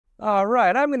All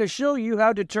right, I'm going to show you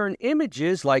how to turn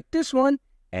images like this one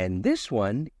and this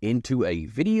one into a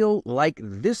video like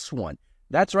this one.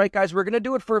 That's right, guys. We're going to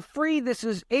do it for free. This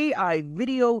is AI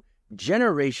video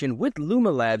generation with Luma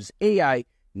Labs AI,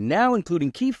 now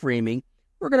including keyframing.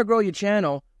 We're going to grow your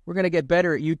channel. We're going to get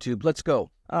better at YouTube. Let's go.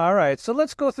 All right, so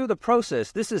let's go through the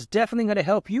process. This is definitely going to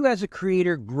help you as a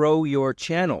creator grow your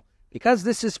channel because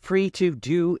this is free to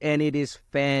do and it is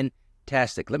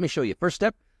fantastic. Let me show you. First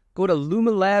step, go to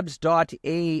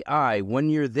lumalabs.ai. When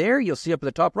you're there, you'll see up at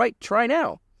the top right, try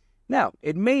now. Now,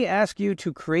 it may ask you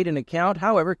to create an account.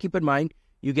 However, keep in mind,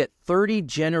 you get 30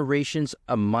 generations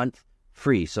a month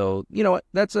free. So, you know what?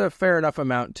 That's a fair enough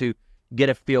amount to get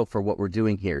a feel for what we're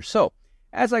doing here. So,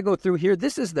 as I go through here,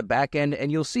 this is the back end, and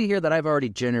you'll see here that I've already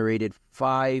generated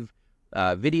 5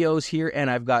 videos here, and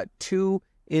I've got 2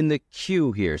 in the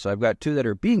queue here. So I've got 2 that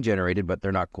are being generated, but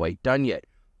they're not quite done yet.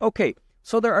 Okay,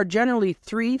 so there are generally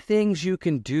 3 things you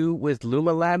can do with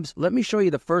Luma Labs. Let me show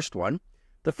you the first one.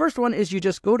 The first one is you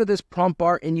just go to this prompt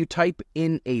bar and you type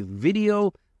in a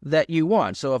video that you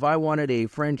want. So if I wanted a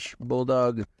French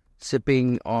Bulldog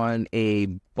sipping on a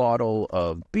bottle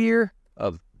of beer,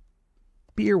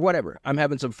 whatever, I'm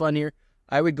having some fun here,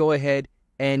 I would go ahead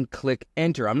and click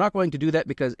enter. I'm not going to do that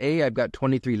because A, I've got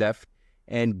 23 left,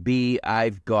 and B,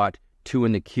 I've got 2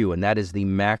 in the queue, and that is the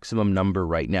maximum number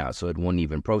right now, so it won't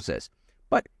even process.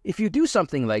 But if you do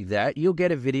something like that, you'll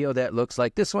get a video that looks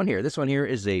like this one here. This one here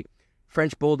is a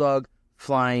French Bulldog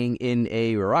flying in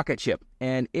a rocket ship,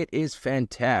 and it is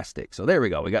fantastic. So there we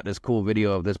go. We got this cool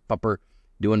video of this pupper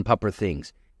doing pupper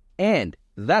things. And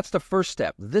that's the first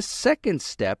step. The second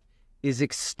step is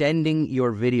extending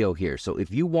your video here. So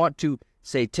if you want to,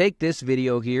 say, take this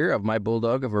video here of my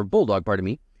Bulldog,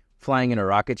 flying in a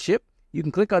rocket ship, you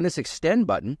can click on this extend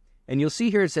button, and you'll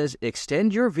see here it says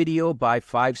extend your video by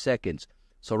 5 seconds.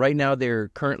 So right now they're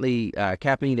currently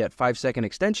capping it at 5-second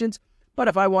extensions. But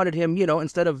if I wanted him,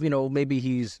 instead of, maybe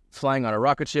he's flying on a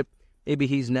rocket ship, maybe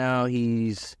he's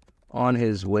on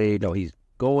his way. No, he's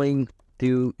going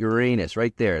to Uranus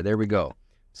right there. There we go.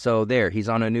 So there, he's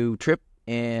on a new trip.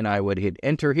 And I would hit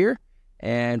enter here,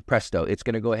 and presto, it's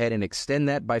going to go ahead and extend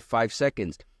that by 5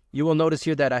 seconds. You will notice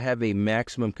here that I have a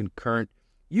maximum concurrent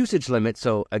usage limit.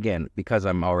 So again, because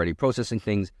I'm already processing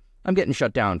things, I'm getting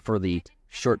shut down for the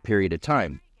short period of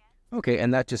time. Okay,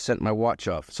 and that just sent my watch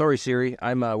off. Sorry, Siri,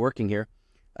 I'm working here.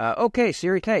 Okay,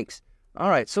 Siri, thanks. All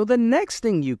right, so the next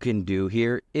thing you can do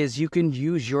here is you can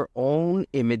use your own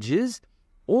images,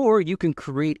 or you can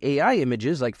create AI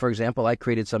images. Like, for example, I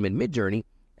created some in Midjourney,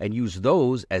 and use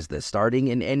those as the starting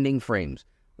and ending frames.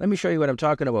 Let me show you what I'm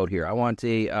talking about here. I want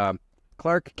a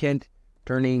Clark Kent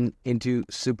turning into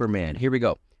Superman. Here we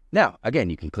go. Now, again,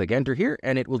 you can click enter here,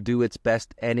 and it will do its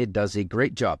best, and it does a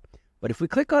great job. But if we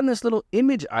click on this little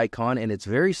image icon, and it's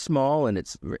very small, and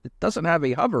it doesn't have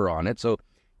a hover on it, so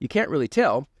you can't really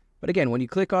tell. But again, when you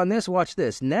click on this, watch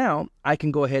this. Now, I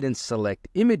can go ahead and select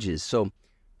images. So,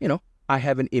 I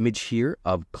have an image here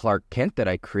of Clark Kent that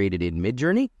I created in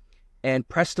Midjourney. And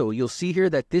presto, you'll see here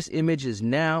that this image is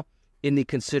now in the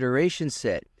consideration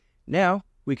set. Now,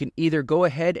 we can either go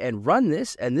ahead and run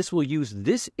this, and this will use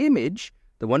this image,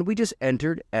 the one we just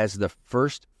entered, as the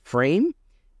first frame,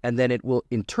 and then it will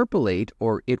interpolate,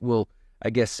 or it will, I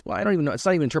don't even know, it's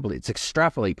not even interpolate, it's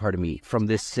extrapolate, from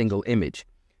this single image.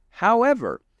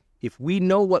 However, if we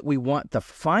know what we want the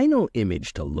final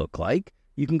image to look like,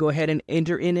 you can go ahead and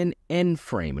enter in an end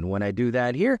frame. And when I do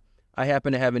that here, I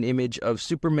happen to have an image of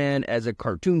Superman as a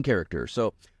cartoon character.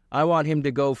 So I want him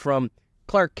to go from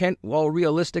Clark Kent, all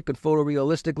realistic and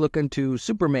photorealistic looking, to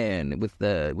Superman with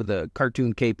a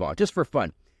cartoon cape on, just for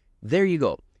fun. There you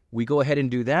go. We go ahead and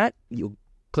do that. You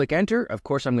click enter. Of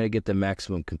course, I'm going to get the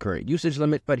maximum concurrent usage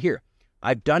limit. But here,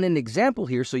 I've done an example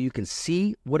here so you can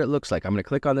see what it looks like. I'm going to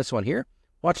click on this one here.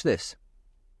 Watch this.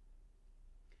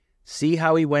 See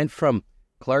how he went from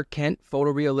Clark Kent,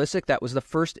 photorealistic, that was the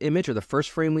first image or the first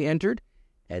frame we entered.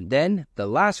 And then the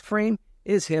last frame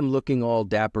is him looking all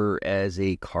dapper as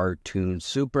a cartoon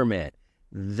Superman.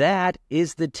 That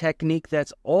is the technique.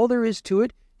 That's all there is to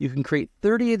it. You can create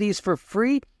 30 of these for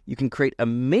free. You can create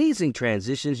amazing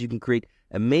transitions. You can create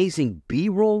amazing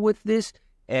B-roll with this.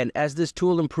 And as this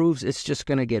tool improves, it's just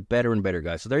going to get better and better,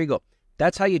 guys. So there you go.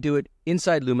 That's how you do it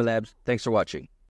inside Luma Labs. Thanks for watching.